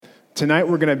Tonight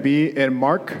we're going to be in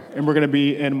Mark, and we're going to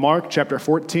be in Mark chapter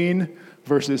 14,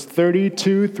 verses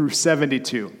 32 through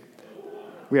 72.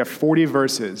 We have 40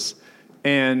 verses,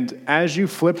 and as you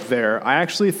flip there, I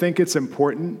actually think it's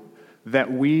important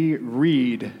that we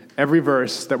read every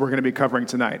verse that we're going to be covering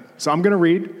tonight. So I'm going to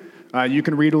read. You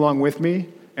can read along with me,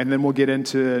 and then we'll get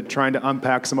into trying to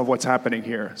unpack some of what's happening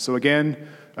here. So again,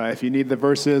 if you need the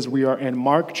verses, we are in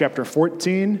Mark chapter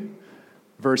 14,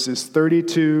 verses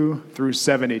 32 through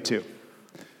 72.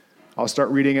 I'll start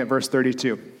reading at verse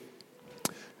 32.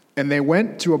 And they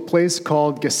went to a place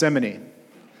called Gethsemane,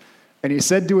 and he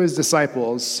said to his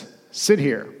disciples, "Sit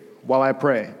here while I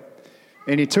pray."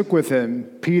 And he took with him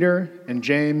Peter and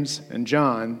James and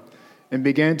John, and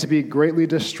began to be greatly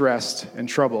distressed and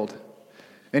troubled.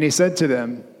 And he said to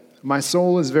them, "My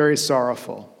soul is very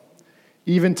sorrowful,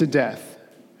 even to death.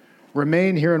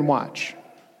 Remain here and watch."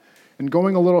 And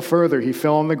going a little further, he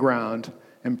fell on the ground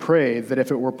and prayed that if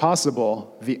it were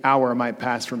possible, the hour might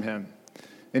pass from him.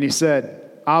 And he said,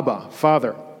 "Abba,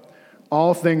 Father,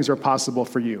 all things are possible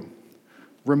for you.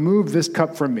 Remove this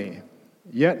cup from me,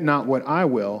 yet not what I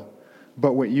will,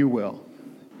 but what you will."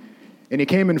 And he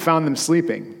came and found them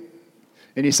sleeping.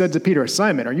 And he said to Peter,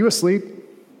 "Simon, are you asleep?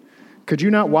 Could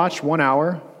you not watch 1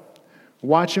 hour?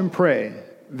 Watch and pray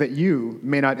that you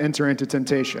may not enter into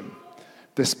temptation.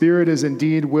 The spirit is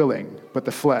indeed willing, but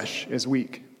the flesh is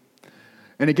weak."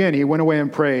 And again he went away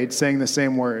and prayed, saying the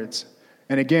same words.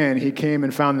 And again he came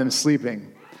and found them sleeping,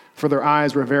 for their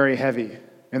eyes were very heavy,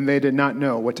 and they did not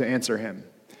know what to answer him.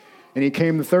 And he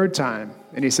came the third time,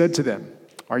 and he said to them,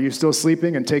 "Are you still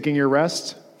sleeping and taking your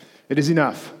rest? It is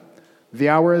enough. The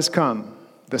hour has come.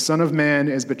 The Son of Man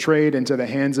is betrayed into the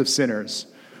hands of sinners.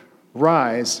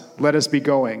 Rise, let us be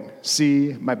going.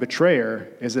 See, my betrayer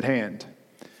is at hand."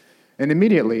 And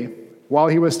immediately, while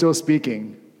he was still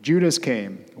speaking, Judas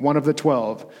came, one of the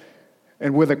 12,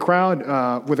 and with a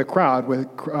crowd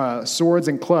with swords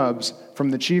and clubs from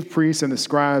the chief priests and the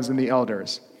scribes and the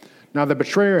elders. Now the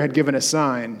betrayer had given a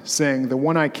sign, saying, "The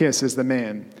one I kiss is the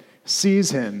man.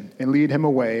 Seize him and lead him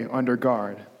away under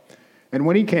guard." And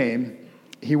when he came,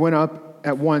 he went up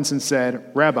at once and said,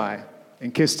 "Rabbi,"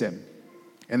 and kissed him.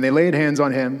 And they laid hands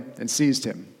on him and seized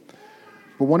him.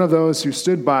 But one of those who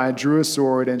stood by drew a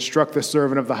sword and struck the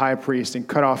servant of the high priest and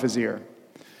cut off his ear.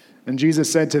 And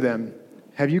Jesus said to them,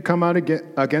 "Have you come out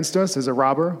against us as a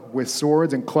robber with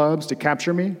swords and clubs to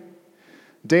capture me?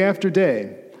 Day after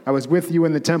day I was with you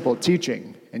in the temple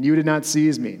teaching, and you did not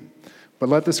seize me. But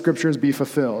let the scriptures be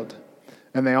fulfilled."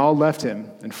 And they all left him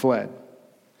and fled.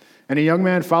 And a young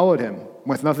man followed him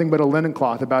with nothing but a linen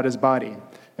cloth about his body,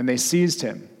 and they seized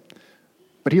him.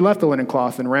 But he left the linen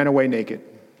cloth and ran away naked.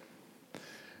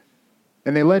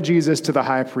 And they led Jesus to the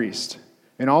high priest,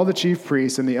 and all the chief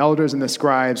priests and the elders and the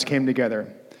scribes came together.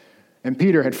 And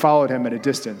Peter had followed him at a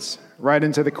distance, right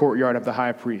into the courtyard of the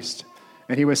high priest.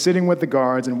 And he was sitting with the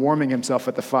guards and warming himself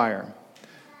at the fire.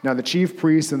 Now the chief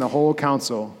priests and the whole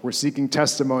council were seeking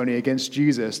testimony against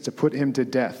Jesus to put him to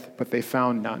death, but they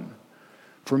found none.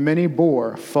 For many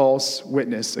bore false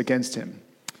witness against him,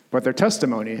 but their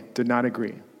testimony did not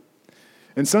agree.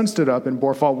 And some stood up and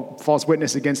bore false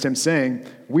witness against him, saying,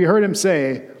 "We heard him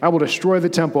say, 'I will destroy the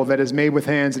temple that is made with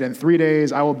hands, and in 3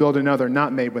 days I will build another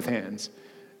not made with hands.'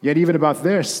 Yet even about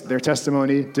this, their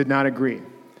testimony did not agree."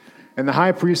 And the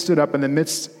high priest stood up in the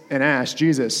midst and asked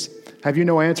Jesus, "Have you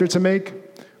no answer to make?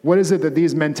 What is it that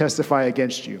these men testify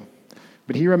against you?"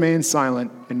 But he remained silent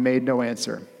and made no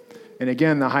answer. And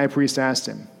again the high priest asked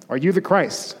him, "Are you the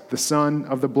Christ, the Son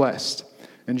of the Blessed?"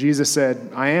 And Jesus said,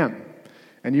 "I am.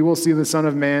 And you will see the Son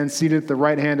of Man seated at the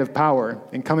right hand of power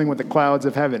and coming with the clouds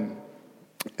of heaven."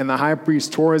 And the high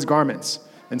priest tore his garments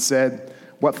and said,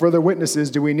 "What further witnesses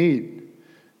do we need?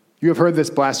 You have heard this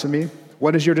blasphemy.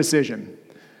 What is your decision?"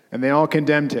 And they all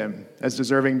condemned him as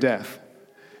deserving death.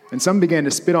 And some began to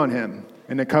spit on him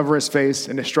and to cover his face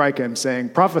and to strike him, saying,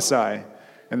 "Prophesy."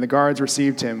 And the guards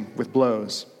received him with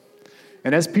blows.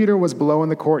 And as Peter was below in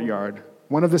the courtyard,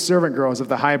 one of the servant girls of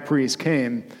the high priest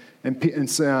came, and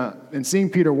seeing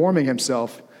Peter warming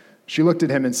himself, she looked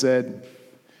at him and said,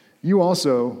 "You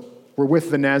also were with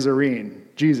the Nazarene,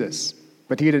 Jesus."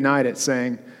 But he denied it,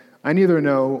 saying, "I neither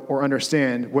know or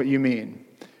understand what you mean."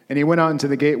 And he went out into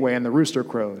the gateway, and the rooster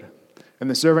crowed.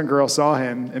 And the servant girl saw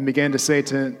him and began to say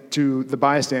to the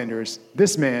bystanders,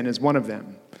 "This man is one of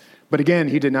them." But again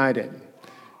he denied it.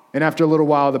 And after a little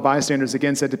while the bystanders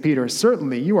again said to Peter,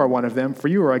 "Certainly you are one of them, for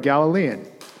you are a Galilean."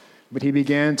 But he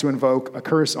began to invoke a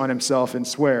curse on himself and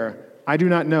swear, "I do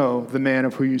not know the man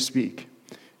of whom you speak."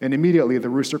 And immediately the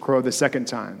rooster crowed the second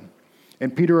time.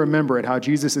 And Peter remembered how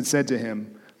Jesus had said to him,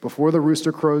 "Before the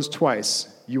rooster crows twice,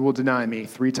 you will deny me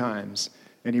 3 times."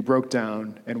 and he broke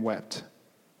down and wept.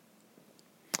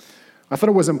 I thought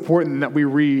it was important that we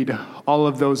read all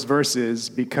of those verses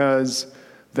because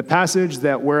the passage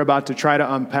that we're about to try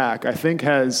to unpack, I think,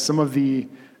 has some of the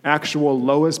actual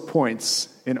lowest points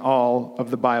in all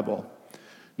of the Bible.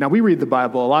 Now, we read the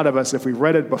Bible, a lot of us, if we've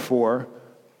read it before,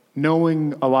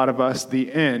 knowing a lot of us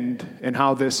the end and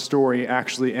how this story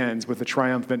actually ends with a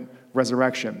triumphant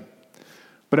resurrection.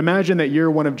 But imagine that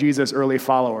you're one of Jesus' early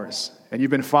followers, and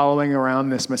you've been following around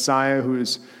this Messiah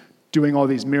who's doing all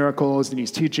these miracles, and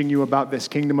he's teaching you about this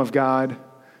kingdom of God,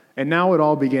 and now it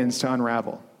all begins to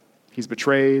unravel. He's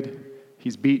betrayed,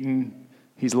 he's beaten,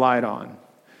 he's lied on.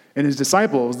 And his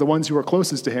disciples, the ones who are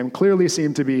closest to him, clearly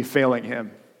seem to be failing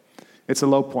him. It's a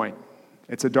low point.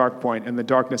 It's a dark point, and the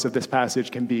darkness of this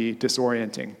passage can be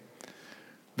disorienting.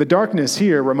 The darkness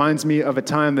here reminds me of a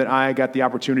time that I got the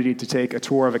opportunity to take a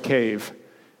tour of a cave.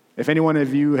 If any one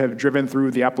of you have driven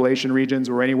through the Appalachian regions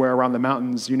or anywhere around the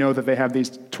mountains, you know that they have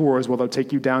these tours where they'll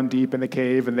take you down deep in the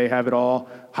cave, and they have it all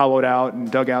hollowed out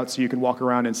and dug out so you can walk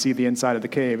around and see the inside of the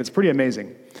cave. It's pretty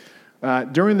amazing.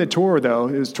 During the tour, though,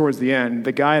 it was towards the end,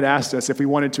 the guide asked us if we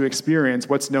wanted to experience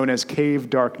what's known as cave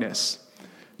darkness.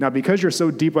 Now, because you're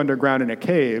so deep underground in a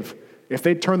cave, if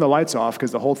they turn the lights off,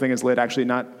 because the whole thing is lit, actually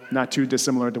not too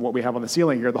dissimilar to what we have on the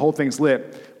ceiling here, the whole thing's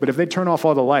lit, but if they turn off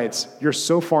all the lights, you're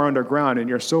so far underground and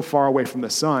you're so far away from the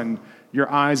sun, your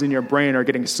eyes and your brain are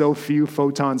getting so few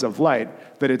photons of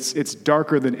light that it's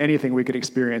darker than anything we could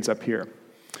experience up here.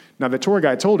 Now, the tour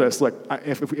guide told us, look,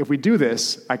 if we do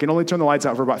this, I can only turn the lights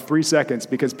out for about 3 seconds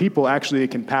because people actually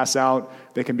can pass out,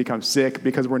 they can become sick,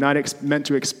 because we're not meant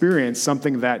to experience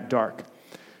something that dark.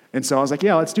 And so I was like,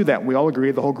 yeah, let's do that. And we all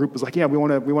agreed. The whole group was like, yeah, we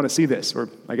want to see this, or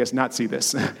I guess not see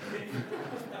this.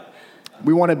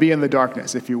 We want to be in the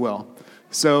darkness, if you will.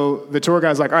 So the tour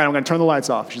guide's like, all right, I'm going to turn the lights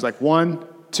off. She's like, 1,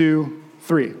 2,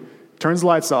 3. Turns the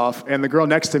lights off, and the girl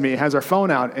next to me has her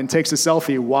phone out and takes a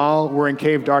selfie while we're in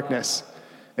cave darkness.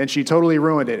 And she totally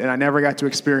ruined it, and I never got to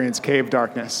experience cave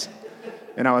darkness.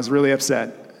 And I was really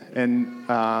upset, and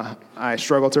I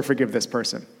struggle to forgive this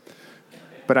person.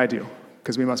 But I do,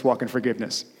 because we must walk in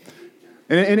forgiveness.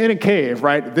 And in a cave,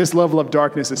 right, this level of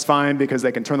darkness is fine because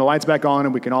they can turn the lights back on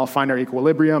and we can all find our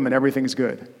equilibrium and everything's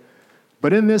good.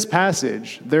 But in this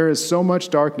passage, there is so much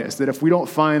darkness that if we don't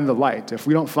find the light, if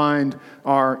we don't find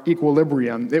our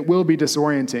equilibrium, it will be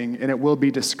disorienting and it will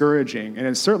be discouraging. And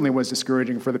it certainly was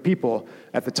discouraging for the people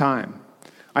at the time.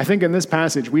 I think in this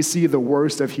passage, we see the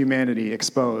worst of humanity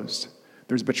exposed.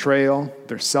 There's betrayal,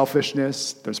 there's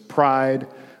selfishness, there's pride,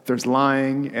 there's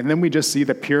lying, and then we just see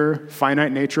the pure,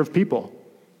 finite nature of people.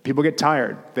 People get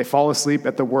tired. They fall asleep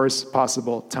at the worst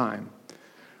possible time.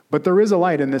 But there is a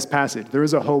light in this passage. There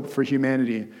is a hope for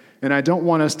humanity, and I don't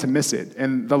want us to miss it.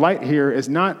 And the light here is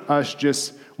not us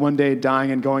just one day dying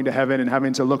and going to heaven and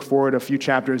having to look forward a few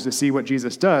chapters to see what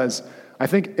Jesus does. I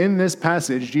think in this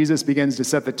passage, Jesus begins to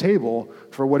set the table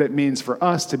for what it means for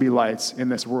us to be lights in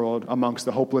this world amongst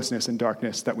the hopelessness and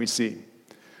darkness that we see.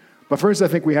 But first, I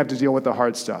think we have to deal with the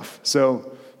hard stuff.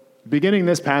 So, beginning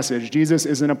this passage, Jesus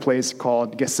is in a place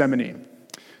called Gethsemane.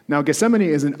 Now, Gethsemane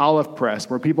is an olive press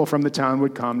where people from the town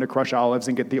would come to crush olives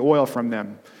and get the oil from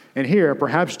them. And here,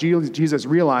 perhaps Jesus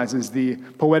realizes the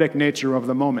poetic nature of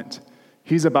the moment.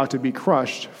 He's about to be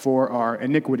crushed for our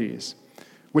iniquities,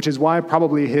 which is why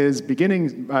probably his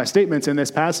beginning statements in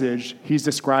this passage, he's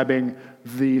describing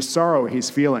the sorrow he's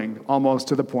feeling almost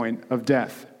to the point of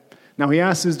death. Now, he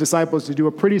asks his disciples to do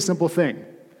a pretty simple thing,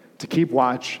 to keep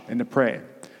watch and to pray.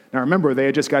 Now, remember, they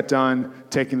had just got done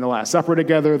taking the Last Supper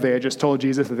together. They had just told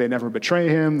Jesus that they'd never betray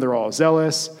him. They're all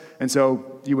zealous. And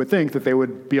so you would think that they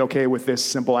would be okay with this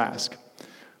simple ask.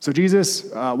 So Jesus,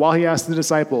 while he asks the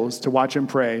disciples to watch and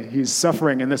pray, he's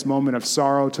suffering in this moment of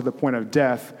sorrow to the point of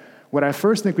death. What I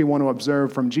first think we want to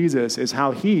observe from Jesus is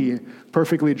how he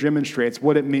perfectly demonstrates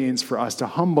what it means for us to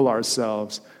humble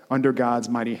ourselves under God's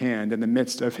mighty hand in the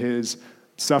midst of his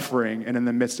suffering and in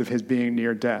the midst of his being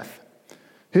near death.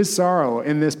 His sorrow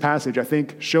in this passage, I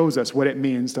think, shows us what it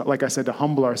means to, like I said, to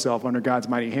humble ourselves under God's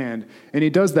mighty hand. And he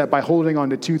does that by holding on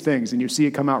to two things, and you see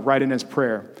it come out right in his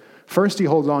prayer. First, he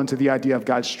holds on to the idea of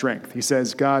God's strength. He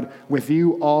says, God, with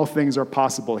you all things are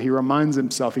possible. He reminds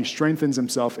himself, he strengthens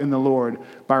himself in the Lord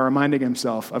by reminding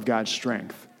himself of God's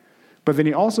strength. But then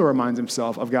he also reminds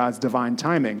himself of God's divine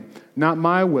timing. Not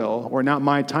my will or not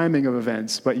my timing of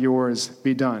events, but yours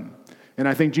be done. And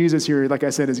I think Jesus here, like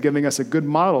I said, is giving us a good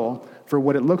model for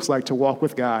what it looks like to walk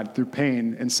with God through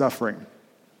pain and suffering.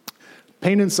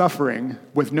 Pain and suffering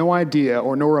with no idea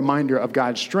or no reminder of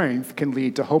God's strength can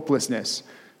lead to hopelessness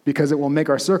because it will make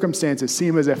our circumstances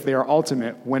seem as if they are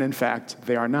ultimate when in fact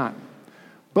they are not.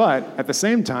 But at the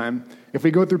same time, If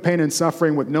we go through pain and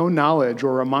suffering with no knowledge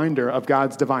or reminder of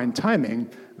God's divine timing,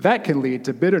 that can lead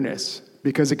to bitterness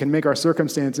because it can make our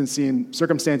circumstances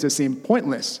seem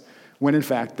pointless when in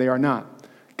fact they are not.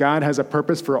 God has a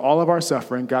purpose for all of our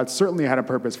suffering. God certainly had a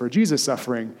purpose for Jesus'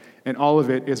 suffering, and all of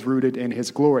it is rooted in his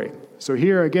glory. So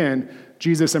here again,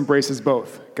 Jesus embraces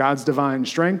both God's divine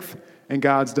strength and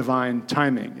God's divine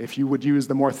timing. If you would use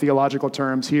the more theological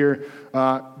terms here,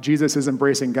 Jesus is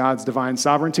embracing God's divine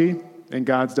sovereignty and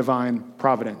God's divine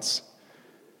providence.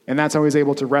 And that's how he's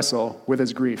able to wrestle with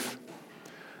his grief.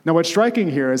 Now, what's striking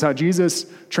here is how Jesus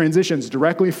transitions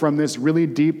directly from this really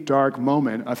deep, dark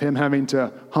moment of him having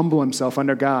to humble himself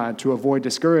under God to avoid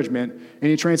discouragement,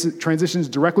 and he transitions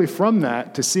directly from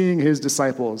that to seeing his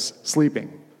disciples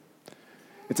sleeping.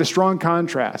 It's a strong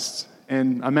contrast,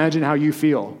 and imagine how you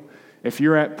feel if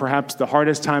you're at perhaps the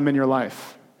hardest time in your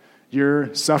life.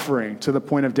 You're suffering to the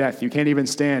point of death. You can't even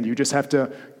stand. You just have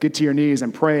to get to your knees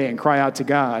and pray and cry out to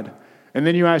God. And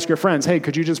then you ask your friends, hey,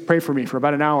 could you just pray for me for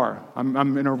about an hour?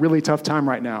 I'm in a really tough time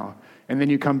right now. And then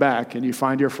you come back and you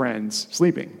find your friends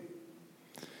sleeping.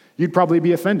 You'd probably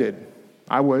be offended.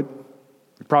 I would.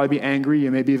 You'd probably be angry. You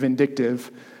may be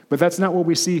vindictive. But that's not what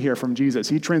we see here from Jesus.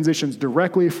 He transitions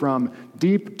directly from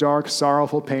deep, dark,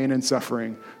 sorrowful pain and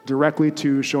suffering directly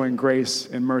to showing grace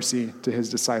and mercy to his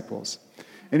disciples.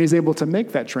 And he's able to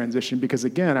make that transition because,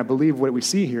 again, I believe what we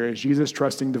see here is Jesus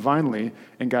trusting divinely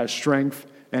in God's strength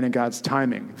and in God's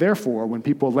timing. Therefore, when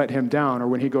people let him down or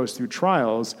when he goes through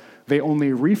trials, they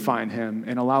only refine him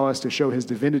and allow us to show his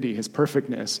divinity, his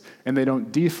perfectness, and they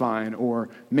don't define or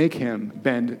make him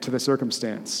bend to the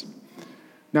circumstance.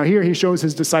 Now here he shows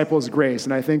his disciples grace,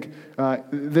 and I think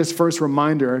this first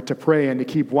reminder to pray and to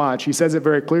keep watch, he says it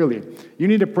very clearly. You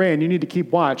need to pray and you need to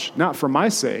keep watch, not for my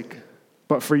sake,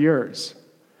 but for yours.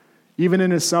 Even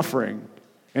in his suffering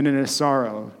and in his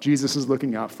sorrow, Jesus is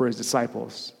looking out for his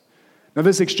disciples. Now,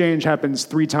 this exchange happens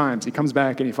 3 times. He comes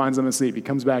back and he finds them asleep. He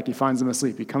comes back, he finds them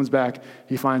asleep. He comes back,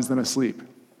 he finds them asleep.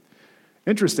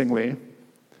 Interestingly,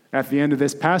 at the end of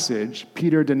this passage,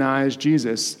 Peter denies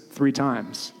Jesus 3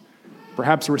 times.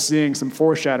 Perhaps we're seeing some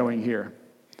foreshadowing here.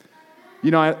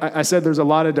 You know, I said there's a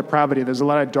lot of depravity. There's a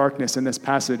lot of darkness in this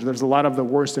passage. There's a lot of the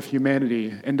worst of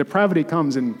humanity. And depravity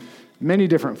comes in many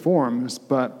different forms,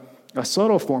 but a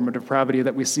subtle form of depravity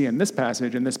that we see in this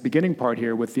passage, in this beginning part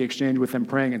here with the exchange with them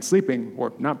praying and sleeping,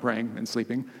 or not praying and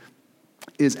sleeping,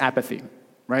 is apathy,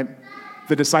 right?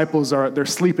 The disciples they're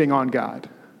sleeping on God.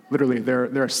 Literally,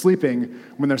 they're sleeping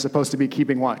when they're supposed to be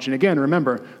keeping watch. And again,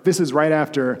 remember, this is right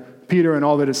after Peter and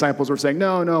all the disciples were saying,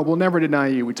 no, we'll never deny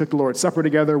you. We took the Lord's Supper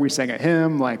together. We sang a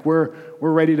hymn. Like, we're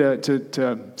ready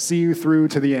to see you through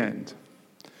to the end.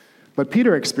 But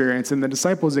Peter experienced and the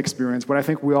disciples experienced what I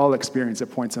think we all experience at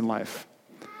points in life.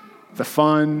 The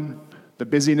fun, the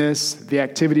busyness, the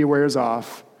activity wears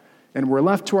off, and we're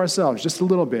left to ourselves just a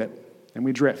little bit, and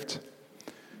we drift.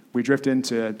 We drift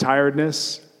into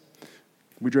tiredness.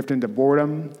 We drift into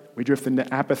boredom. We drift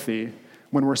into apathy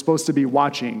when we're supposed to be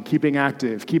watching, keeping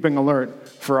active, keeping alert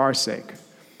for our sake.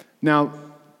 Now,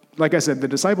 like I said, the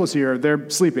disciples here, they're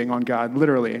sleeping on God,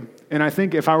 literally. And I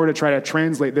think if I were to try to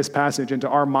translate this passage into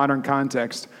our modern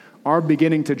context, our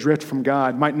beginning to drift from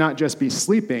God might not just be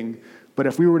sleeping, but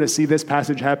if we were to see this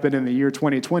passage happen in the year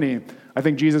 2020, I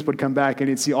think Jesus would come back and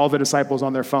he'd see all the disciples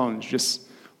on their phones, just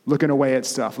looking away at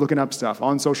stuff, looking up stuff,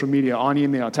 on social media, on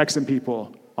email, texting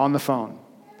people, on the phone.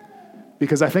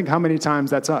 Because I think how many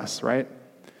times that's us, right?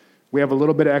 We have a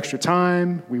little bit of extra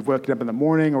time, we've woken up in the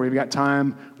morning, or we've got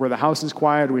time where the house is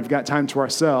quiet, or we've got time to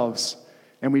ourselves,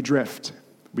 and we drift.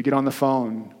 We get on the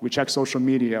phone, we check social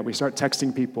media, we start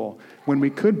texting people, when we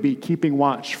could be keeping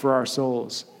watch for our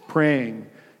souls, praying,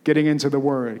 getting into the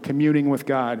Word, communing with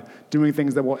God, doing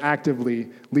things that will actively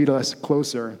lead us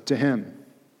closer to Him.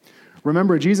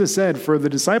 Remember, Jesus said for the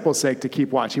disciples' sake to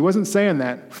keep watch. He wasn't saying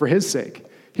that for His sake.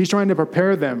 He's trying to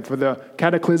prepare them for the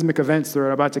cataclysmic events that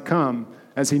are about to come,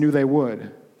 as he knew they would.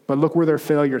 But look where their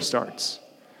failure starts.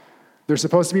 They're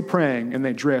supposed to be praying, and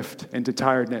they drift into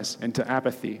tiredness, into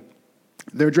apathy.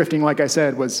 Their drifting, like I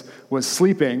said, was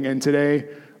sleeping, and today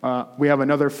we have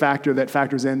another factor that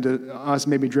factors into us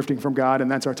maybe drifting from God, and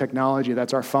that's our technology,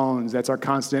 that's our phones, that's our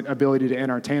constant ability to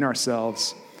entertain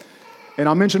ourselves. And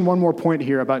I'll mention one more point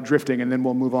here about drifting, and then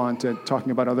we'll move on to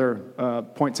talking about other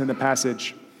points in the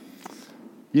passage.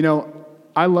 You know,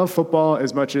 I love football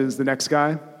as much as the next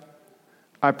guy.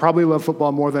 I probably love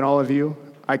football more than all of you.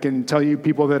 I can tell you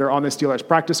people that are on the Steelers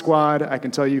practice squad. I can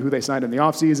tell you who they signed in the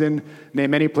offseason.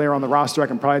 Name any player on the roster. I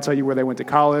can probably tell you where they went to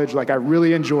college. Like, I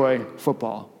really enjoy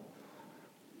football.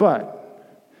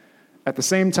 But at the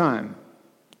same time,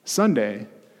 Sunday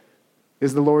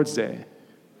is the Lord's Day.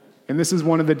 And this is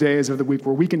one of the days of the week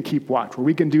where we can keep watch, where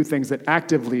we can do things that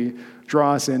actively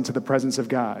draw us into the presence of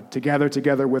God, to gather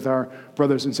together with our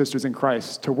brothers and sisters in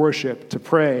Christ, to worship, to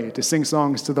pray, to sing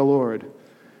songs to the Lord.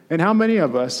 And how many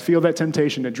of us feel that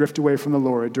temptation to drift away from the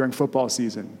Lord during football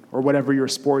season or whatever your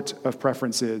sport of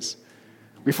preference is?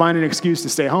 We find an excuse to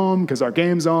stay home because our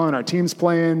game's on, our team's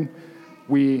playing.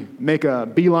 We make a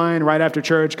beeline right after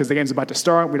church because the game's about to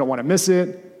start. We don't want to miss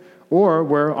it. Or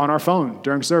we're on our phone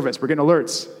during service. We're getting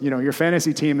alerts. Your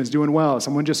fantasy team is doing well.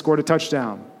 Someone just scored a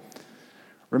touchdown.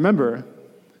 Remember,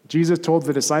 Jesus told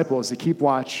the disciples to keep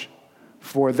watch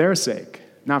for their sake,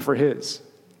 not for his.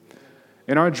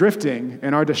 And our drifting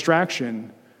and our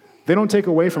distraction, they don't take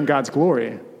away from God's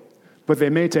glory, but they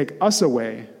may take us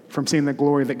away from seeing the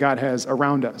glory that God has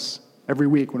around us every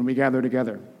week when we gather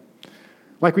together.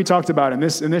 Like we talked about in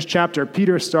this chapter,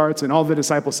 Peter starts and all the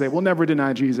disciples say, we'll never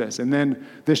deny Jesus. And then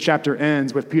this chapter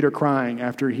ends with Peter crying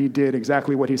after he did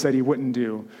exactly what he said he wouldn't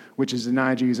do, which is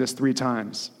deny Jesus 3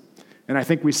 times. And I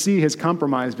think we see his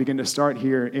compromise begin to start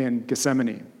here in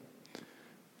Gethsemane.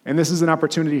 And this is an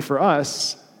opportunity for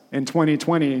us in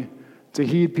 2020 to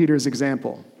heed Peter's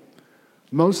example.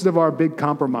 Most of our big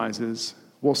compromises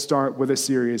will start with a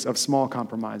series of small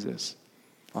compromises.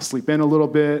 I'll sleep in a little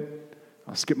bit.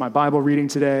 I'll skip my Bible reading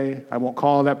today. I won't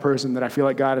call that person that I feel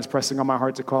like God is pressing on my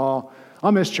heart to call.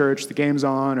 I'll miss church, the game's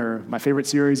on, or my favorite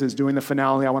series is doing the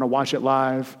finale. I want to watch it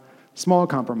live. Small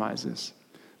compromises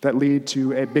that lead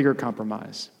to a bigger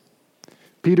compromise.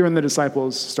 Peter and the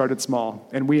disciples started small,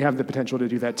 and we have the potential to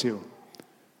do that too.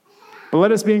 But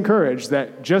let us be encouraged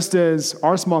that just as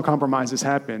our small compromises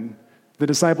happen, the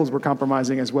disciples were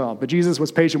compromising as well. But Jesus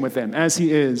was patient with them, as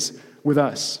he is with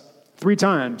us. 3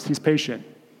 times, he's patient.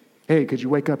 Hey, could you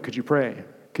wake up? Could you pray?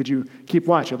 Could you keep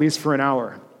watch, at least for an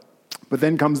hour? But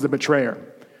then comes the betrayer.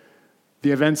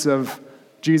 The events of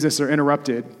Jesus are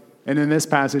interrupted. And in this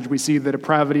passage, we see the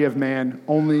depravity of man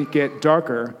only get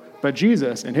darker, but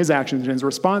Jesus and his actions and his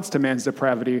response to man's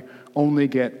depravity only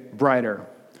get brighter.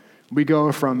 We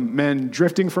go from men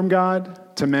drifting from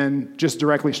God to men just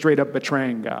directly straight up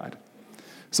betraying God.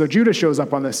 So Judas shows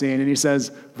up on the scene and he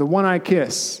says, the one I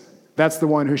kiss, that's the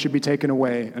one who should be taken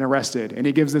away and arrested. And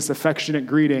he gives this affectionate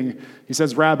greeting. He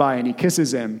says, Rabbi, and he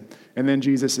kisses him, and then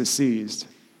Jesus is seized.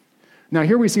 Now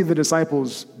here we see the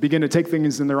disciples begin to take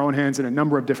things in their own hands in a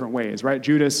number of different ways, right?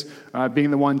 Judas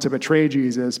being the one to betray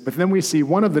Jesus, but then we see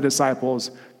one of the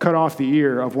disciples cut off the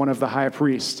ear of one of the high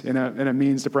priests in a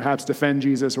means to perhaps defend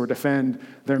Jesus or defend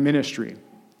their ministry.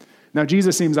 Now,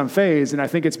 Jesus seems unfazed, and I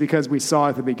think it's because we saw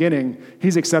at the beginning,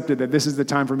 he's accepted that this is the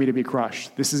time for me to be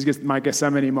crushed. This is my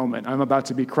Gethsemane moment. I'm about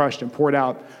to be crushed and poured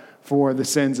out for the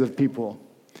sins of people.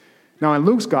 Now, in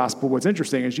Luke's gospel, what's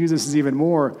interesting is Jesus is even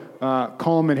more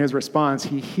calm in his response.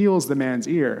 He heals the man's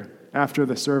ear after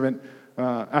the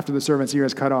servant's ear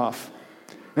is cut off.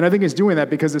 And I think he's doing that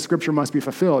because the scripture must be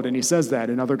fulfilled, and he says that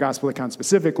in other gospel accounts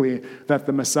specifically, that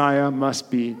the Messiah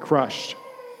must be crushed.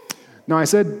 Now, I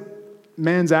said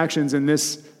man's actions in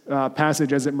this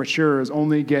passage as it matures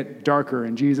only get darker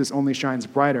and Jesus only shines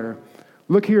brighter.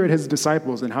 Look here at his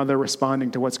disciples and how they're responding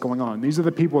to what's going on. These are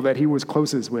the people that he was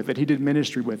closest with, that he did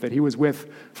ministry with, that he was with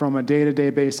from a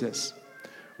day-to-day basis.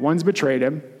 One's betrayed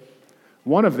him.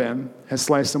 One of them has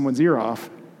sliced someone's ear off,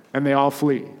 and they all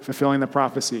flee, fulfilling the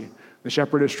prophecy. The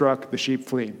shepherd is struck, the sheep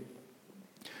flee.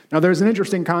 Now there's an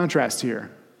interesting contrast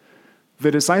here.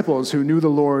 The disciples who knew the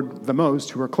Lord the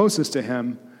most, who were closest to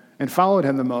him, and followed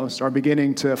him the most, are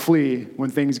beginning to flee when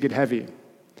things get heavy.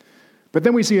 But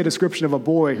then we see a description of a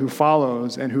boy who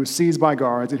follows and who's seized by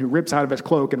guards and who rips out of his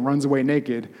cloak and runs away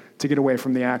naked to get away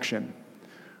from the action.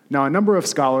 Now, a number of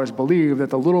scholars believe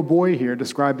that the little boy here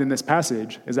described in this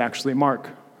passage is actually Mark,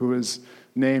 who is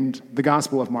named the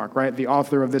Gospel of Mark, right? The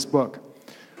author of this book.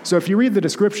 So if you read the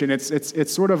description,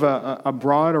 it's sort of a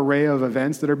broad array of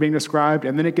events that are being described,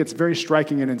 and then it gets very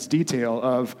striking in its detail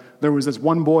of there was this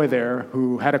one boy there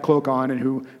who had a cloak on and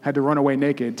who had to run away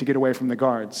naked to get away from the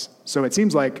guards. So it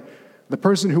seems like the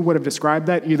person who would have described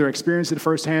that either experienced it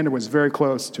firsthand or was very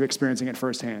close to experiencing it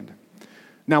firsthand.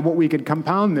 Now, what we could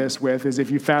compound this with is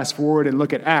if you fast forward and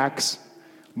look at Acts,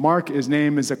 Mark is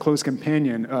named as a close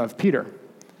companion of Peter,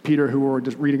 who we're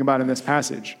just reading about in this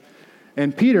passage.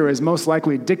 And Peter is most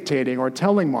likely dictating or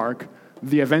telling Mark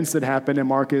the events that happened, and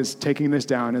Mark is taking this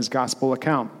down as gospel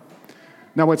account.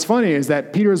 Now, what's funny is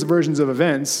that Peter's versions of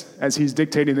events, as he's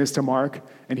dictating this to Mark,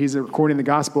 and he's recording the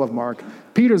Gospel of Mark,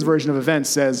 Peter's version of events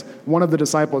says one of the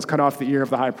disciples cut off the ear of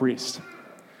the high priest.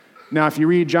 Now, if you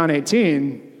read John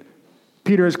 18,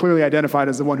 Peter is clearly identified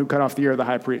as the one who cut off the ear of the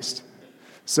high priest.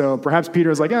 So perhaps Peter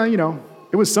is like,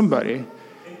 it was somebody.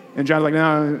 And John's like,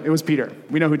 no, it was Peter.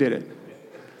 We know who did it.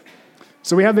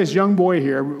 So we have this young boy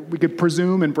here. We could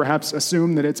presume and perhaps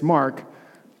assume that it's Mark,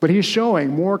 but he's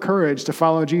showing more courage to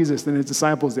follow Jesus than his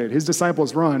disciples did. His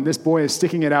disciples run. This boy is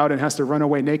sticking it out and has to run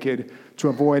away naked to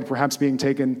avoid perhaps being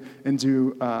taken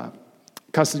into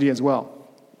custody as well.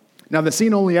 Now, the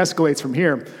scene only escalates from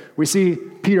here. We see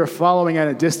Peter following at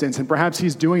a distance, and perhaps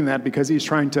he's doing that because he's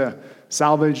trying to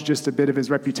salvage just a bit of his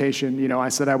reputation. You know, I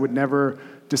said I would never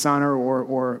dishonor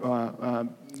or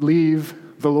leave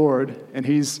the Lord, and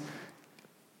he's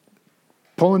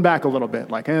pulling back a little bit,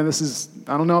 like, I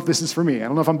don't know if this is for me. I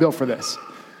don't know if I'm built for this.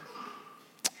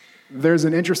 There's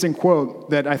an interesting quote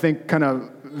that I think kind of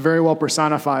very well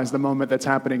personifies the moment that's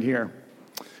happening here.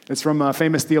 It's from a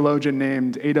famous theologian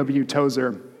named A.W.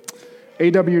 Tozer.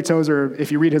 A.W. Tozer,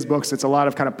 if you read his books, it's a lot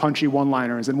of kind of punchy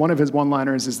one-liners, and one of his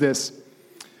one-liners is this: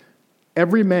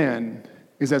 every man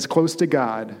is as close to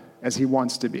God as he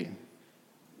wants to be.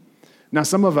 Now,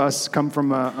 some of us come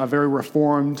from a very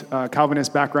reformed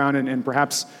Calvinist background and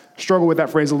perhaps struggle with that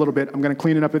phrase a little bit. I'm going to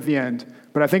clean it up at the end,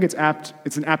 but I think it's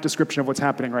an apt description of what's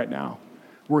happening right now.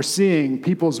 We're seeing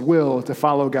people's will to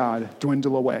follow God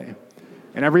dwindle away,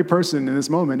 and every person in this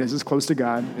moment is as close to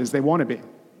God as they want to be.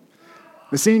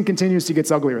 The scene continues to get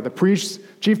uglier. The priests,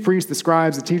 chief priests, the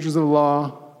scribes, the teachers of the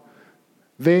law,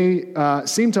 they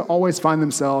seem to always find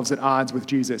themselves at odds with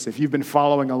Jesus, if you've been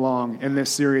following along in this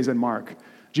series in Mark.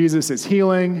 Jesus is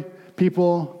healing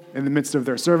people in the midst of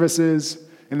their services,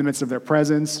 in the midst of their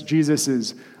presence. Jesus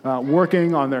is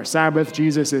working on their Sabbath.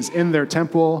 Jesus is in their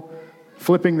temple,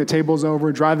 flipping the tables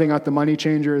over, driving out the money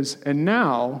changers. And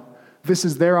now, this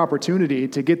is their opportunity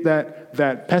to get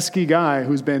that pesky guy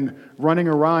who's been running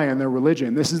awry in their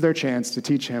religion. This is their chance to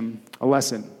teach him a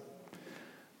lesson.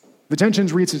 The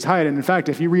tensions reach its height, and in fact,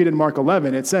 if you read in Mark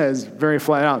 11, it says very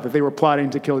flat out that they were plotting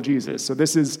to kill Jesus. So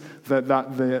this is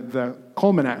the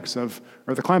climax of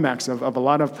a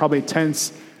lot of probably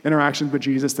tense interactions with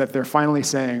Jesus, that they're finally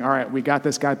saying, all right, we got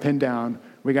this guy pinned down.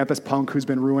 We got this punk who's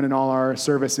been ruining all our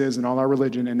services and all our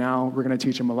religion, and now we're going to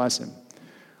teach him a lesson.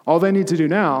 All they need to do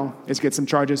now is get some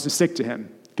charges to stick to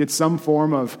him, get some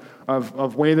form of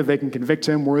way that they can convict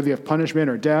him worthy of punishment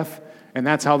or death, and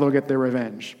that's how they'll get their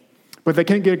revenge. But they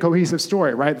can't get a cohesive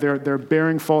story, right? They're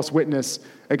bearing false witness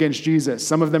against Jesus.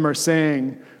 Some of them are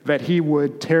saying that he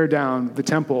would tear down the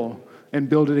temple and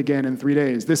build it again in 3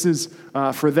 days. This is,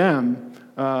 for them,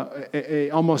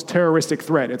 a almost terroristic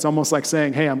threat. It's almost like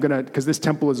saying, hey, because this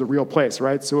temple is a real place,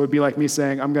 right? So it would be like me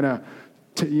saying, I'm going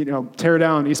to tear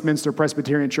down Eastminster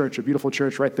Presbyterian Church, a beautiful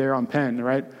church right there on Penn,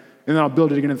 right? And then I'll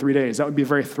build it again in 3 days. That would be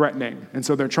very threatening. And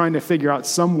so they're trying to figure out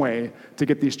some way to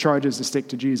get these charges to stick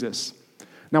to Jesus.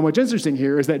 Now, what's interesting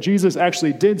here is that Jesus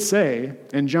actually did say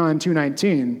in John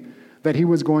 2:19 that he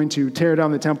was going to tear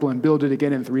down the temple and build it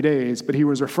again in 3 days, but he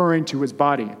was referring to his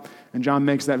body. And John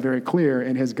makes that very clear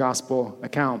in his gospel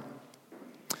account.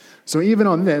 So even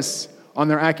on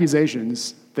their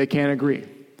accusations, they can't agree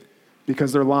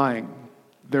because they're lying.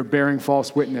 They're bearing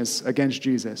false witness against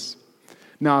Jesus.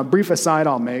 Now, a brief aside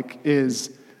I'll make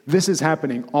is this is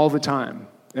happening all the time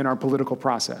in our political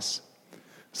process.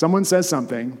 Someone says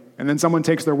something, and then someone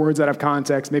takes their words out of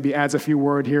context, maybe adds a few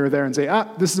words here or there and say,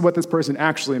 this is what this person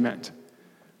actually meant.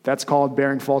 That's called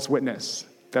bearing false witness.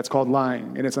 That's called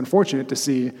lying. And it's unfortunate to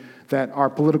see that our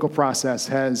political process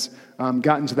has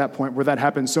gotten to that point where that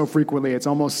happens so frequently, it's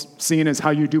almost seen as how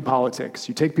you do politics.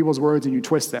 You take people's words and you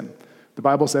twist them. The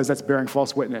Bible says that's bearing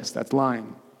false witness. That's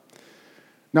lying.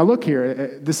 Now look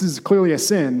here. This is clearly a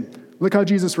sin. Look how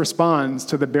Jesus responds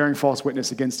to the bearing false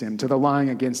witness against him, to the lying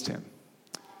against him.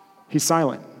 He's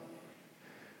silent.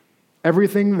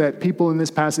 Everything that people in this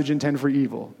passage intend for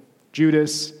evil,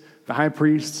 Judas, the high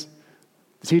priests,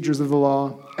 the teachers of the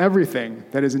law, everything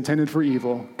that is intended for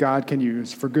evil, God can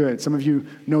use for good. Some of you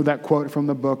know that quote from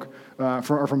the book,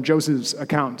 from Joseph's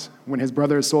account, when his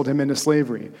brothers sold him into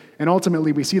slavery. And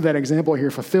ultimately, we see that example here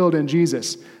fulfilled in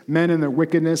Jesus. Men in their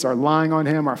wickedness are lying on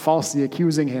him, are falsely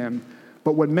accusing him.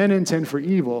 But what men intend for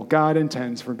evil, God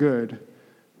intends for good.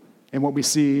 And what we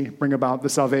see bring about the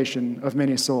salvation of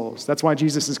many souls. That's why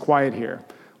Jesus is quiet here,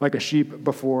 like a sheep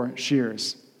before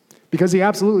shears. Because he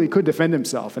absolutely could defend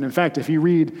himself. And in fact, if you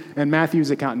read in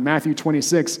Matthew's account, in Matthew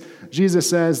 26, Jesus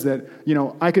says that,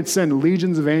 I could send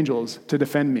legions of angels to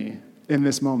defend me in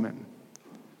this moment.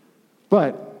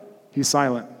 But he's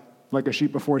silent, like a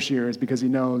sheep before shears, because he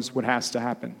knows what has to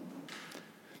happen.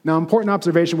 Now, important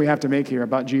observation we have to make here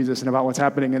about Jesus and about what's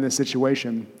happening in this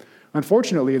situation.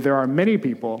 Unfortunately, there are many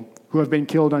people who have been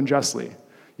killed unjustly.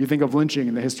 You think of lynching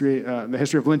in the history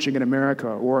of lynching in America,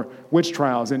 or witch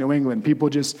trials in New England. People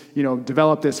just,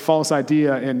 develop this false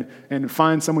idea and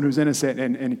find someone who's innocent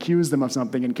and accuse them of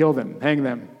something and kill them, hang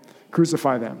them,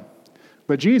 crucify them.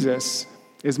 But Jesus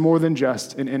is more than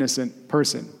just an innocent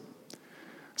person.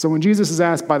 So when Jesus is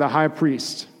asked by the high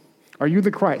priest, "Are you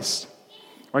the Christ?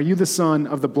 Are you the Son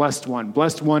of the Blessed One?"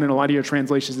 Blessed One in a lot of your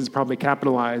translations is probably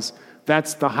capitalized.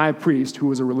 That's the high priest, who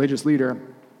was a religious leader,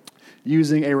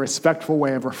 using a respectful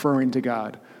way of referring to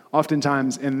God.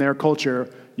 Oftentimes in their culture,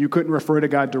 you couldn't refer to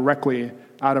God directly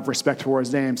out of respect for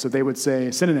his name, so they would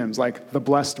say synonyms like the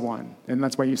Blessed One, and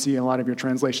that's why you see in a lot of your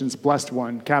translations, Blessed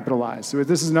One, capitalized. So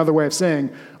this is another way of saying,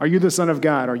 are you the Son of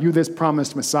God? Are you this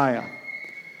promised Messiah?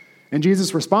 And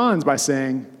Jesus responds by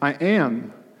saying, "I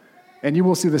am, and you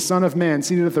will see the Son of Man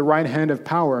seated at the right hand of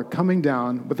power, coming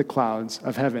down with the clouds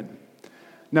of heaven."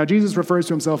 Now, Jesus refers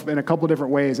to himself in a couple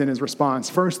different ways in his response.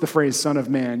 First, the phrase Son of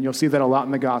Man. You'll see that a lot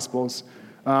in the Gospels.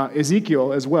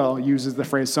 Ezekiel as well uses the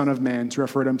phrase Son of Man to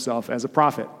refer to himself as a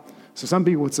prophet. So some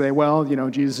people would say, well,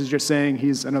 Jesus is just saying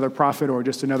he's another prophet or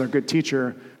just another good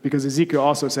teacher, because Ezekiel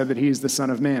also said that he's the Son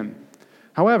of Man.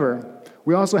 However,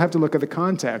 we also have to look at the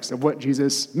context of what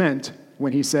Jesus meant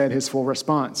when he said his full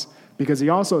response, because he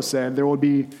also said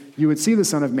you would see the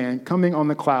Son of Man coming on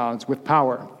the clouds with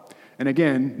power. And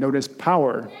again, notice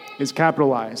power is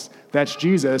capitalized. That's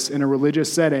Jesus in a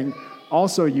religious setting,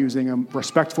 also using a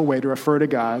respectful way to refer to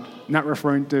God, not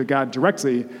referring to God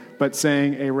directly, but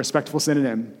saying a respectful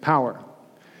synonym, power.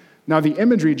 Now, the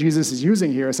imagery Jesus is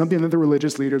using here is something that the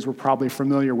religious leaders were probably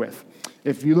familiar with.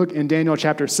 If you look in Daniel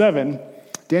chapter 7,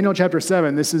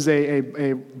 this is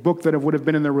a book that would have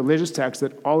been in the religious text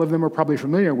that all of them are probably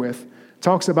familiar with,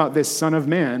 talks about this Son of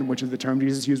Man, which is the term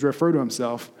Jesus used to refer to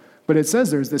himself. But it says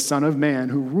there's this Son of Man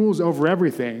who rules over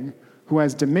everything, who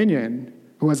has dominion,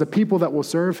 who has a people that will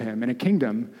serve him, and a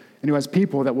kingdom, and who has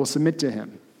people that will submit to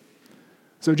him.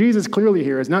 So Jesus clearly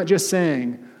here is not just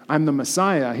saying, I'm the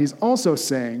Messiah. He's also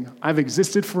saying, I've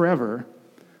existed forever.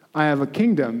 I have a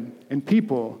kingdom and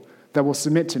people that will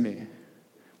submit to me,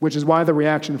 which is why the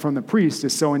reaction from the priest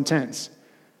is so intense.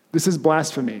 This is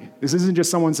blasphemy. This isn't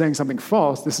just someone saying something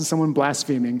false. This is someone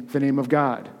blaspheming the name of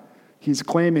God. He's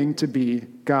claiming to be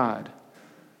God.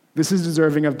 This is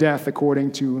deserving of death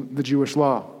according to the Jewish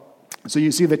law. So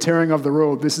you see the tearing of the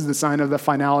robe. This is the sign of the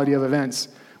finality of events.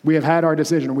 We have had our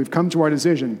decision. We've come to our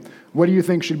decision. What do you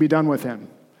think should be done with him?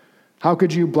 How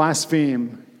could you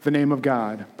blaspheme the name of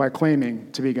God by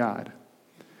claiming to be God?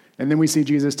 And then we see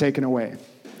Jesus taken away.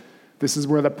 This is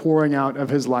where the pouring out of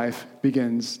his life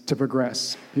begins to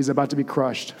progress. He's about to be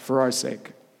crushed for our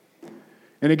sake.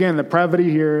 And again, the depravity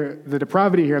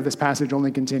here of this passage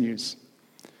only continues.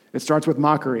 It starts with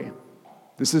mockery.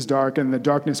 This is dark, and the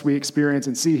darkness we experience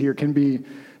and see here can be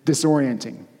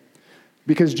disorienting.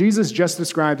 Because Jesus just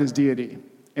described his deity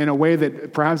in a way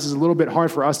that perhaps is a little bit hard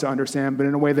for us to understand, but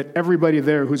in a way that everybody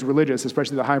there who's religious,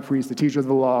 especially the high priest, the teacher of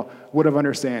the law, would have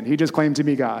understood. He just claimed to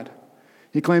be God.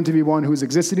 He claimed to be one who's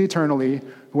existed eternally,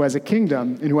 who has a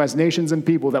kingdom, and who has nations and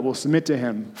people that will submit to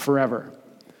him forever.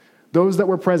 Those that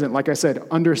were present, like I said,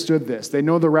 understood this. They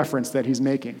know the reference that he's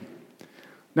making.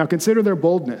 Now consider their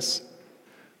boldness.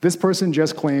 This person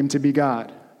just claimed to be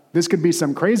God. This could be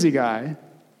some crazy guy,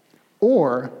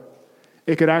 or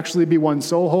it could actually be one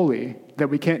so holy that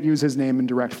we can't use his name in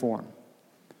direct form.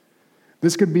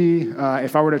 This could be,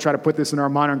 if I were to try to put this in our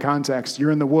modern context,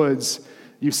 you're in the woods,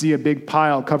 you see a big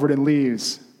pile covered in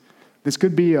leaves. This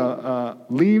could be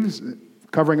leaves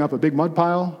covering up a big mud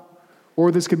pile, or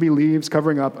this could be leaves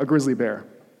covering up a grizzly bear.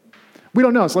 We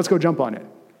don't know, so let's go jump on it.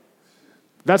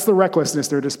 That's the recklessness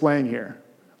they're displaying here.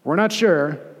 We're not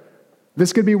sure.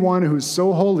 This could be one who's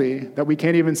so holy that we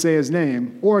can't even say his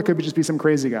name, or it could just be some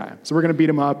crazy guy. So we're going to beat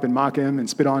him up and mock him and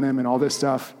spit on him and all this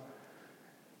stuff.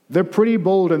 They're pretty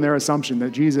bold in their assumption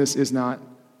that Jesus is not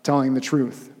telling the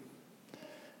truth.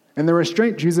 And the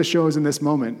restraint Jesus shows in this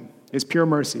moment is pure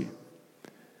mercy.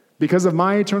 Because of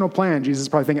my eternal plan, Jesus is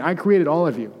probably thinking, I created all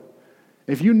of you.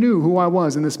 If you knew who I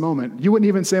was in this moment, you wouldn't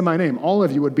even say my name. All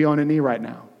of you would be on a knee right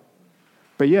now.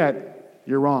 But yet,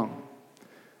 you're wrong.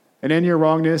 And in your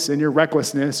wrongness, in your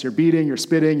recklessness, you're beating, you're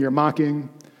spitting, you're mocking.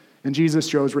 And Jesus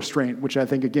shows restraint, which I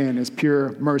think, again, is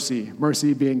pure mercy.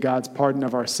 Mercy being God's pardon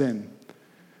of our sin.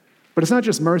 But it's not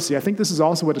just mercy. I think this is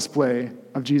also a display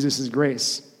of Jesus'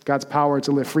 grace, God's power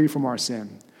to live free from our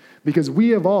sin. Because we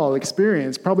have all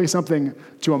experienced probably something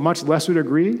to a much lesser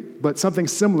degree, but something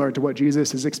similar to what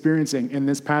Jesus is experiencing in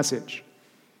this passage.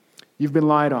 You've been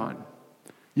lied on.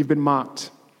 You've been mocked.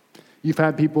 You've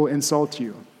had people insult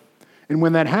you. And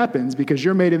when that happens, because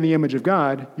you're made in the image of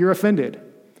God, you're offended.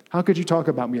 How could you talk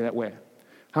about me that way?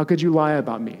 How could you lie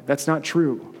about me? That's not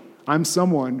true. I'm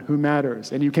someone who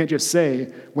matters, and you can't just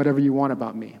say whatever you want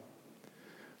about me.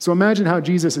 So imagine how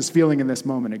Jesus is feeling in this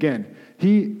moment. Again,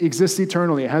 he exists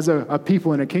eternally, has a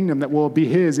people and a kingdom that will be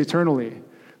his eternally.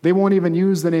 They won't even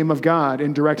use the name of God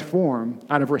in direct form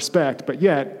out of respect, but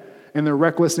yet, in their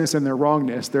recklessness and their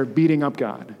wrongness, they're beating up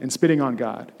God and spitting on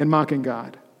God and mocking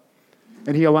God.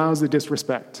 And he allows the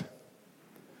disrespect.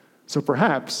 So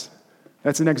perhaps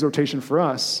that's an exhortation for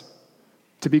us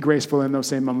to be graceful in those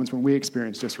same moments when we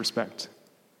experience disrespect.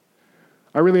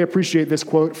 I really appreciate this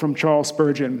quote from Charles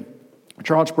Spurgeon.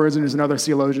 Charles Spurgeon is another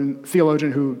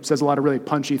theologian who says a lot of really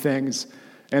punchy things.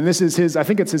 And this is I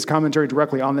think it's his commentary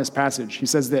directly on this passage. He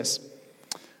says this: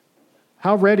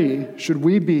 "How ready should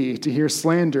we be to hear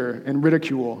slander and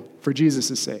ridicule for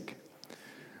Jesus' sake?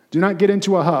 Do not get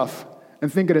into a huff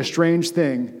and think it a strange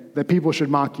thing that people should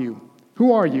mock you.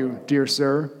 Who are you, dear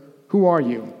sir? Who are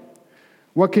you?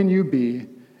 What can you be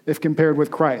if compared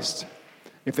with Christ?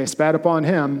 If they spat upon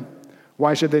him,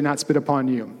 why should they not spit upon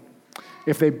you?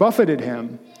 If they buffeted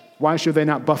him, why should they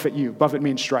not buffet you?" Buffet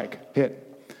means strike, hit.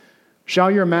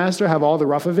 "Shall your master have all the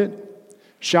rough of it?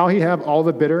 Shall he have all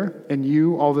the bitter and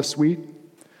you all the sweet?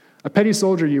 A petty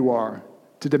soldier you are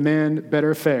to demand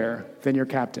better fare than your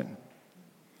captain."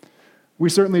 We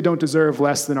certainly don't deserve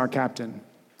less than our captain.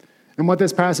 And what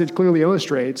this passage clearly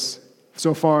illustrates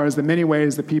so far is the many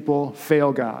ways that people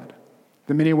fail God,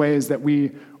 the many ways that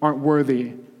we aren't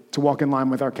worthy to walk in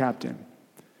line with our captain.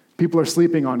 People are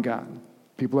sleeping on God.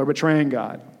 People are betraying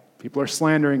God. People are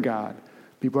slandering God.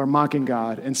 People are mocking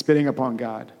God and spitting upon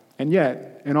God. And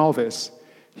yet, in all this,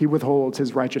 he withholds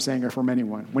his righteous anger from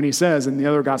anyone. When he says in the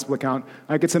other gospel account,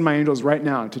 "I could send my angels right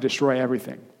now to destroy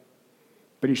everything."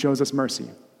 But he shows us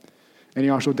mercy. And he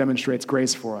also demonstrates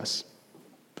grace for us.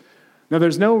 Now,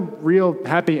 there's no real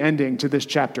happy ending to this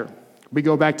chapter. We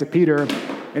go back to Peter,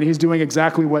 and he's doing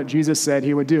exactly what Jesus said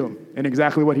he would do, and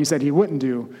exactly what he said he wouldn't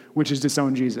do, which is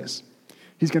disown Jesus.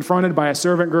 He's confronted by a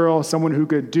servant girl, someone who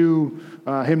could do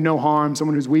him no harm,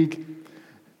 someone who's weak.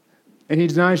 And he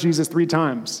denies Jesus 3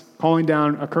 times, calling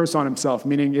down a curse on himself,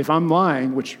 meaning if I'm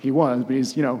lying, which he was, but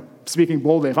he's, speaking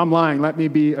boldly, if I'm lying, let me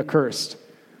be accursed.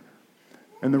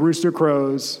 And the rooster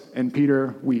crows, and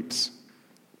Peter weeps.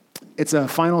 It's a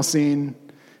final scene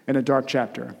in a dark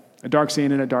chapter, a dark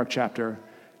scene in a dark chapter.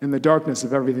 And the darkness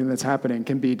of everything that's happening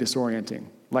can be disorienting,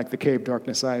 like the cave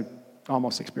darkness I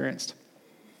almost experienced.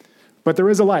 But there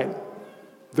is a light.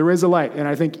 There is a light. And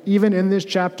I think even in this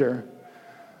chapter,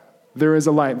 there is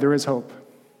a light. There is hope.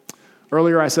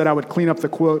 Earlier I said I would clean up the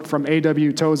quote from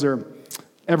A.W. Tozer,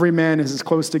 "Every man is as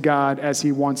close to God as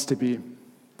he wants to be."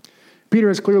 Peter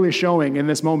is clearly showing in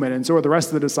this moment, and so are the rest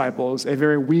of the disciples, a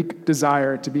very weak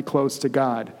desire to be close to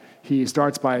God. He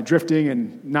starts by drifting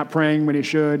and not praying when he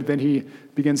should. Then he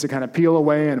begins to kind of peel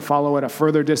away and follow at a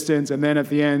further distance. And then at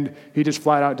the end, he just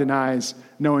flat out denies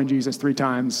knowing Jesus 3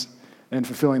 times and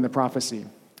fulfilling the prophecy.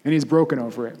 And he's broken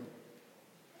over it.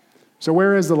 So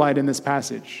where is the light in this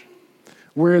passage?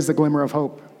 Where is the glimmer of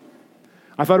hope?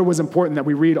 I thought it was important that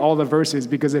we read all the verses,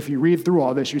 because if you read through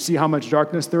all this, you see how much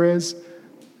darkness there is.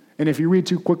 And if you read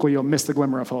too quickly, you'll miss the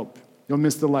glimmer of hope. You'll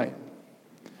miss the light.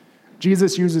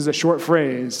 Jesus uses a short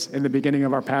phrase in the beginning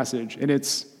of our passage, and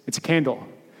it's a candle.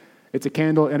 It's a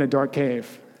candle in a dark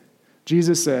cave.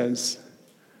 Jesus says,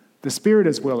 "The spirit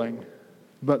is willing,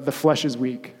 but the flesh is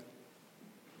weak."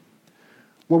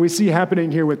 What we see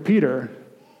happening here with Peter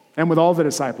and with all the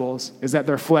disciples is that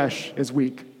their flesh is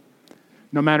weak.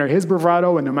 No matter his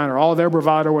bravado and no matter all their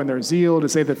bravado and their zeal to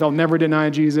say that they'll never deny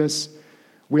Jesus,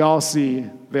 we all see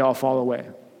they all fall away.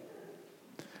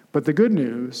 But the good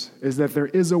news is that there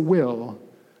is a will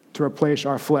to replace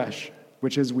our flesh,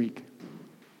 which is weak.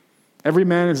 Every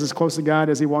man is as close to God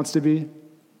as he wants to be.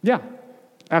 Yeah,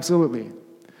 absolutely.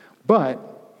 But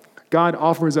God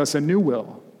offers us a new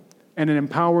will and an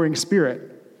empowering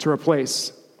spirit to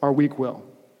replace our weak will.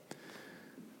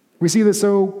 We see this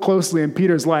so closely in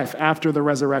Peter's life after the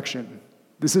resurrection.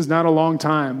 This is not a long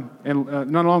time, and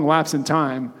not a long lapse in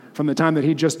time from the time that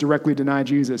he just directly denied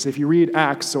Jesus. If you read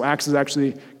Acts, so Acts is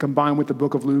actually combined with the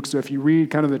book of Luke, so if you read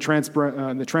kind of the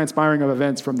transpiring of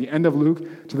events from the end of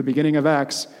Luke to the beginning of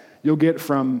Acts, you'll get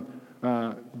from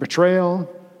betrayal,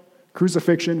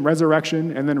 crucifixion,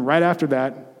 resurrection, and then right after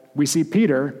that, we see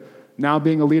Peter now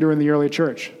being a leader in the early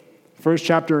church.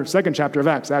 Second chapter of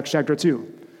Acts, Acts chapter 2.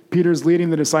 Peter's leading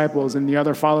the disciples and the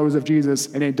other followers of Jesus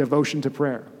in a devotion to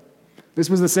prayer. This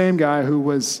was the same guy who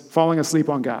was falling asleep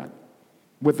on God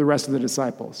with the rest of the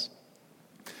disciples.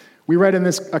 We read in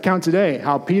this account today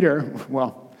how Peter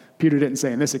didn't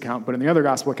say in this account, but in the other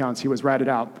gospel accounts, he was ratted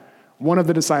out. One of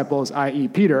the disciples, i.e.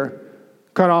 Peter,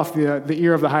 cut off the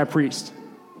ear of the high priest.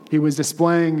 He was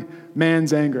displaying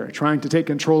man's anger, trying to take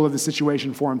control of the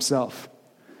situation for himself.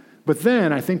 But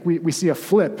then I think we see a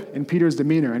flip in Peter's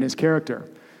demeanor and his character.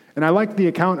 And I like the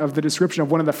account of the description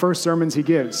of one of the first sermons he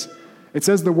gives. It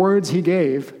says the words he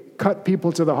gave cut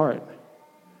people to the heart.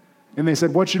 And they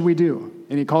said, what should we do?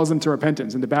 And he calls them to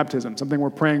repentance and to baptism, something we're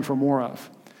praying for more of.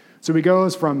 So he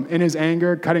goes from, in his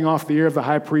anger, cutting off the ear of the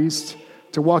high priest,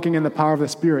 to walking in the power of the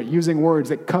Spirit, using words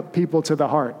that cut people to the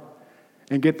heart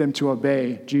and get them to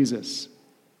obey Jesus.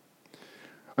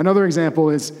 Another example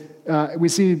is, we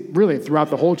see really throughout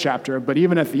the whole chapter, but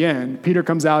even at the end, Peter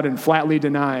comes out and flatly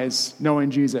denies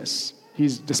knowing Jesus.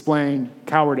 He's displaying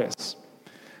cowardice.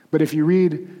 But if you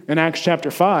read in Acts chapter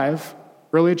 5,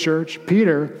 early church,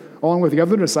 Peter, along with the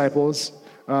other disciples,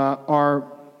 are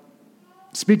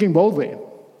speaking boldly.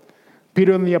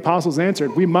 Peter and the apostles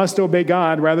answered, we must obey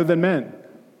God rather than men.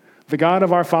 The God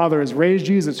of our fathers raised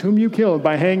Jesus, whom you killed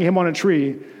by hanging him on a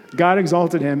tree. God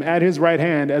exalted him at his right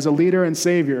hand as a leader and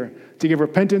savior to give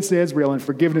repentance to Israel and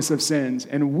forgiveness of sins.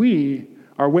 And we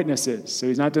are witnesses. So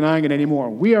he's not denying it anymore.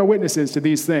 We are witnesses to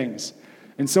these things.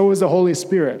 And so is the Holy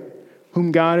Spirit,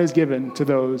 whom God has given to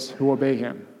those who obey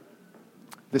him.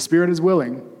 The Spirit is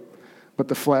willing, but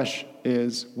the flesh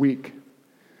is weak.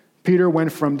 Peter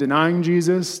went from denying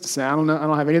Jesus to say, I don't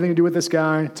have anything to do with this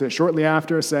guy, to shortly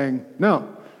after saying,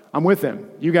 no, I'm with him.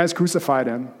 You guys crucified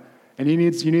him, and you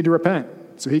need to repent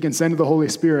so he can send the Holy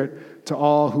Spirit to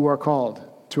all who are called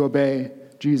to obey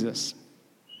Jesus.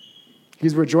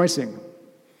 He's rejoicing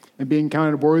and being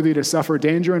counted worthy to suffer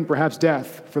danger and perhaps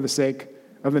death for the sake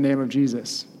of the name of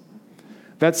Jesus.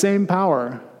 That same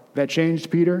power that changed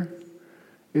Peter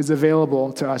is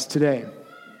available to us today.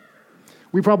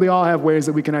 We probably all have ways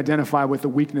that we can identify with the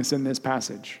weakness in this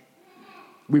passage.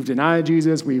 We've denied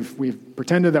Jesus. We've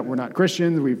pretended that we're not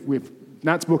Christians. We've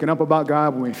not spoken up about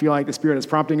God when we feel like the Spirit is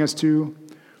prompting us to.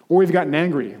 Or we've gotten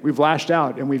angry. We've lashed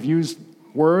out, and we've used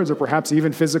words or perhaps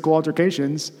even physical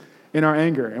altercations in our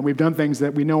anger. And we've done things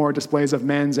that we know are displays of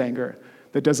man's anger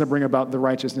that doesn't bring about the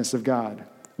righteousness of God.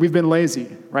 We've been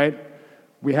lazy, right?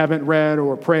 We haven't read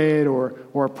or prayed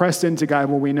or pressed into God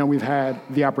when we know we've had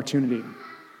the opportunity.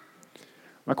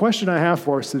 My question I have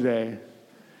for us today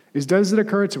is, does it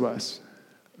occur to us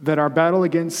that our battle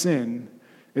against sin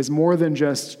is more than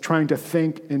just trying to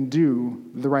think and do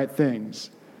the right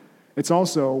things? It's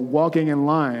also walking in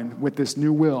line with this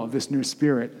new will, this new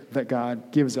spirit that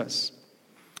God gives us.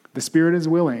 The spirit is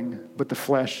willing, but the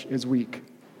flesh is weak.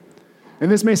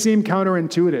 And this may seem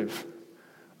counterintuitive.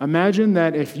 Imagine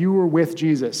that if you were with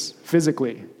Jesus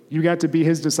physically, you got to be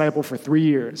his disciple for 3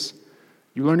 years.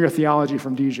 You learn your theology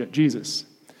from Jesus.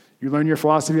 You learn your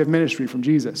philosophy of ministry from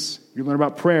Jesus. You learn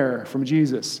about prayer from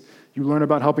Jesus. You learn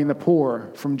about helping the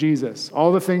poor from Jesus.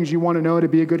 All the things you want to know to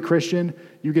be a good Christian,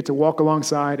 you get to walk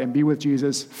alongside and be with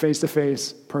Jesus face to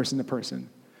face, person to person.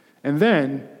 And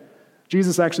then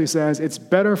Jesus actually says, it's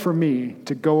better for me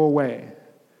to go away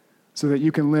so that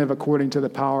you can live according to the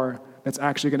power that's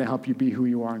actually going to help you be who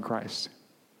you are in Christ.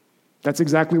 That's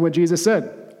exactly what Jesus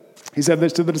said. He said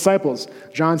this to the disciples,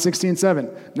 John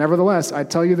 16:7. Nevertheless, I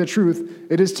tell you the truth,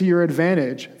 it is to your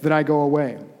advantage that I go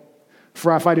away.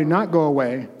 For if I do not go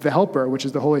away, the Helper, which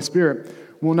is the Holy Spirit,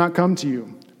 will not come to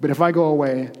you. But if I go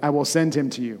away, I will send him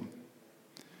to you.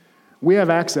 We have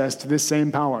access to this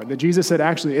same power that Jesus said,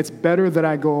 actually, it's better that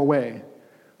I go away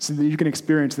so that you can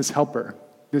experience this helper,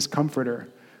 this comforter,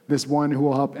 this one who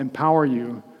will help empower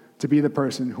you to be the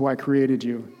person who I created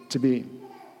you to be.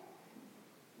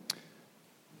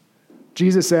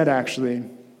 Jesus said, actually,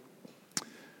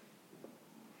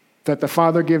 that the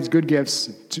Father gives good gifts,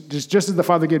 just as the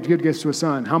Father gives good gifts to a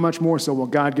son, how much more so will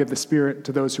God give the Spirit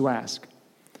to those who ask?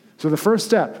 So the first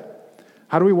step,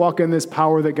 how do we walk in this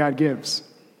power that God gives?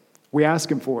 We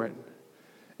ask him for it.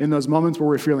 In those moments where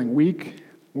we're feeling weak,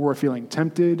 where we're feeling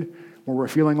tempted, where we're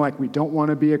feeling like we don't want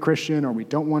to be a Christian, or we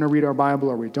don't want to read our Bible,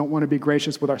 or we don't want to be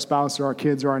gracious with our spouse or our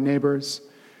kids or our neighbors,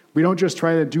 we don't just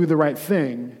try to do the right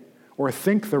thing or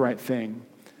think the right thing,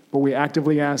 but we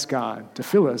actively ask God to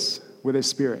fill us with his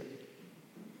Spirit.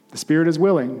 The Spirit is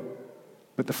willing,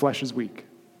 but the flesh is weak.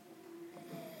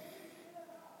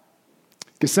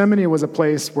 Gethsemane was a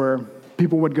place where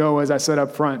people would go, as I said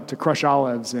up front, to crush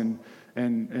olives, and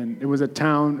it was a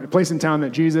place in town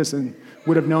that Jesus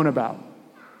would have known about.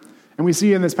 And we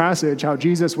see in this passage how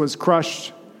Jesus was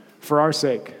crushed for our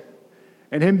sake.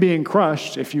 And him being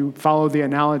crushed, if you follow the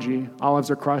analogy,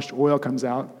 olives are crushed, oil comes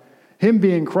out. Him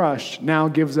being crushed now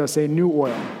gives us a new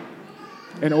oil.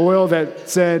 An oil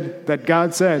that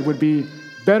God said would be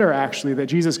better, actually, that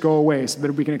Jesus go away so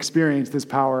that we can experience this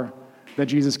power that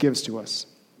Jesus gives to us.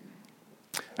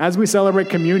 As we celebrate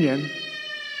communion,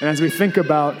 and as we think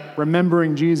about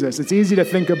remembering Jesus, it's easy to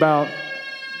think about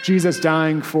Jesus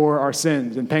dying for our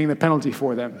sins and paying the penalty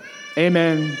for them.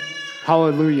 Amen.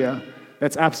 Hallelujah.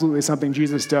 That's absolutely something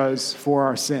Jesus does for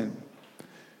our sin.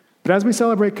 But as we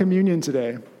celebrate communion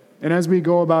today, and as we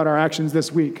go about our actions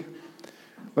this week,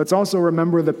 let's also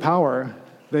remember the power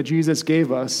that Jesus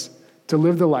gave us to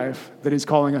live the life that he's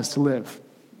calling us to live.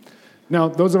 Now,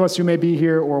 those of us who may be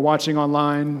here or watching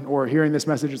online or hearing this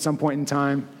message at some point in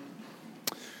time,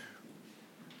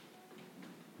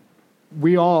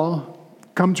 we all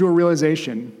come to a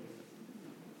realization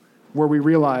where we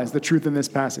realize the truth in this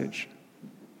passage.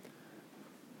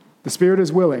 The spirit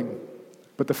is willing,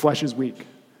 but the flesh is weak.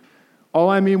 All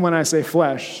I mean when I say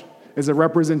flesh is a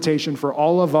representation for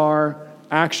all of our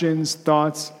actions,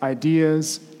 thoughts,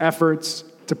 ideas, efforts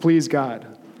to please God.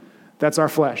 That's our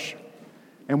flesh.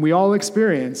 And we all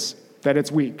experience that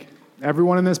it's weak.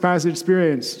 Everyone in this passage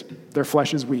experienced their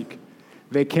flesh is weak.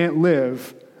 They can't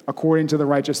live according to the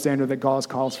righteous standard that God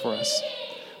calls for us.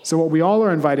 So what we all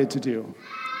are invited to do,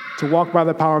 to walk by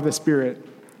the power of the Spirit,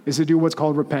 is to do what's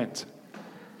called repent.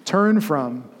 Turn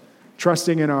from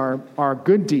trusting in our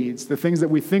good deeds, the things that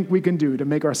we think we can do to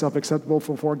make ourselves acceptable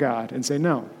before God, and say,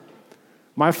 no,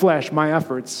 my flesh, my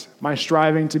efforts, my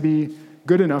striving to be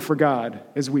good enough for God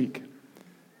is weak.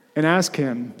 And ask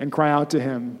him and cry out to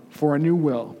him for a new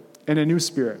will and a new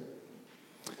spirit.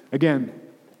 Again,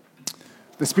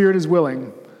 the spirit is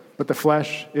willing, but the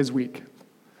flesh is weak.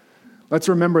 Let's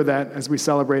remember that as we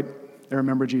celebrate and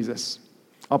remember Jesus.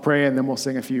 I'll pray and then we'll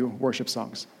sing a few worship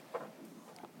songs.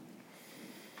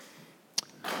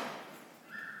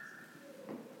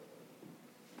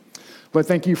 Lord,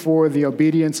 thank you for the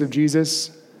obedience of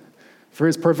Jesus, for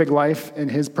his perfect life and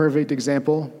his perfect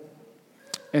example,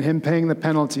 and him paying the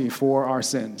penalty for our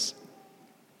sins.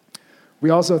 We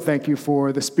also thank you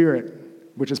for the Spirit,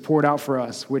 which is poured out for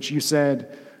us, which you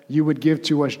said you would give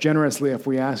to us generously if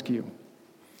we ask you.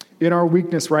 In our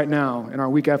weakness right now, in our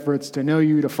weak efforts to know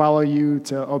you, to follow you,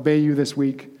 to obey you this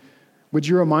week, would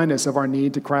you remind us of our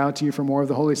need to cry out to you for more of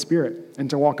the Holy Spirit and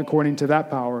to walk according to that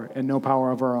power and no power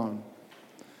of our own?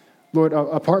 Lord,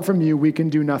 apart from you, we can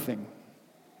do nothing.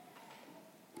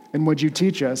 And would you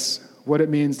teach us what it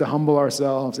means to humble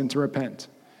ourselves and to repent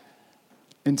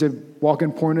and to walk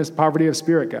in poverty of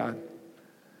spirit, God?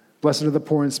 Blessed are the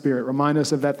poor in spirit. Remind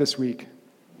us of that this week.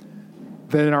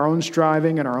 That in our own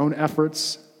striving and our own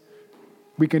efforts,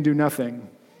 we can do nothing.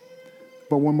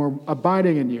 But when we're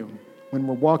abiding in you, when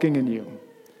we're walking in you,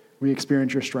 we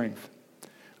experience your strength.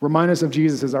 Remind us of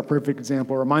Jesus as our perfect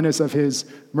example. Remind us of his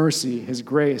mercy, his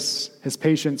grace, his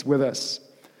patience with us.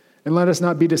 And let us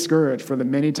not be discouraged for the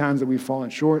many times that we've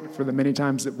fallen short, for the many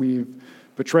times that we've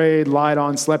betrayed, lied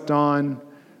on, slept on,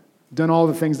 done all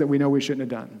the things that we know we shouldn't have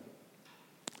done.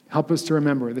 Help us to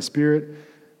remember the Spirit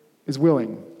is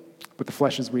willing, but the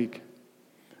flesh is weak.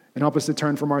 And help us to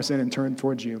turn from our sin and turn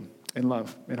towards you in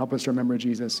love. And help us to remember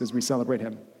Jesus as we celebrate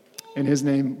him. In his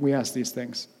name, we ask these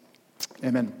things.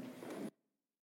 Amen.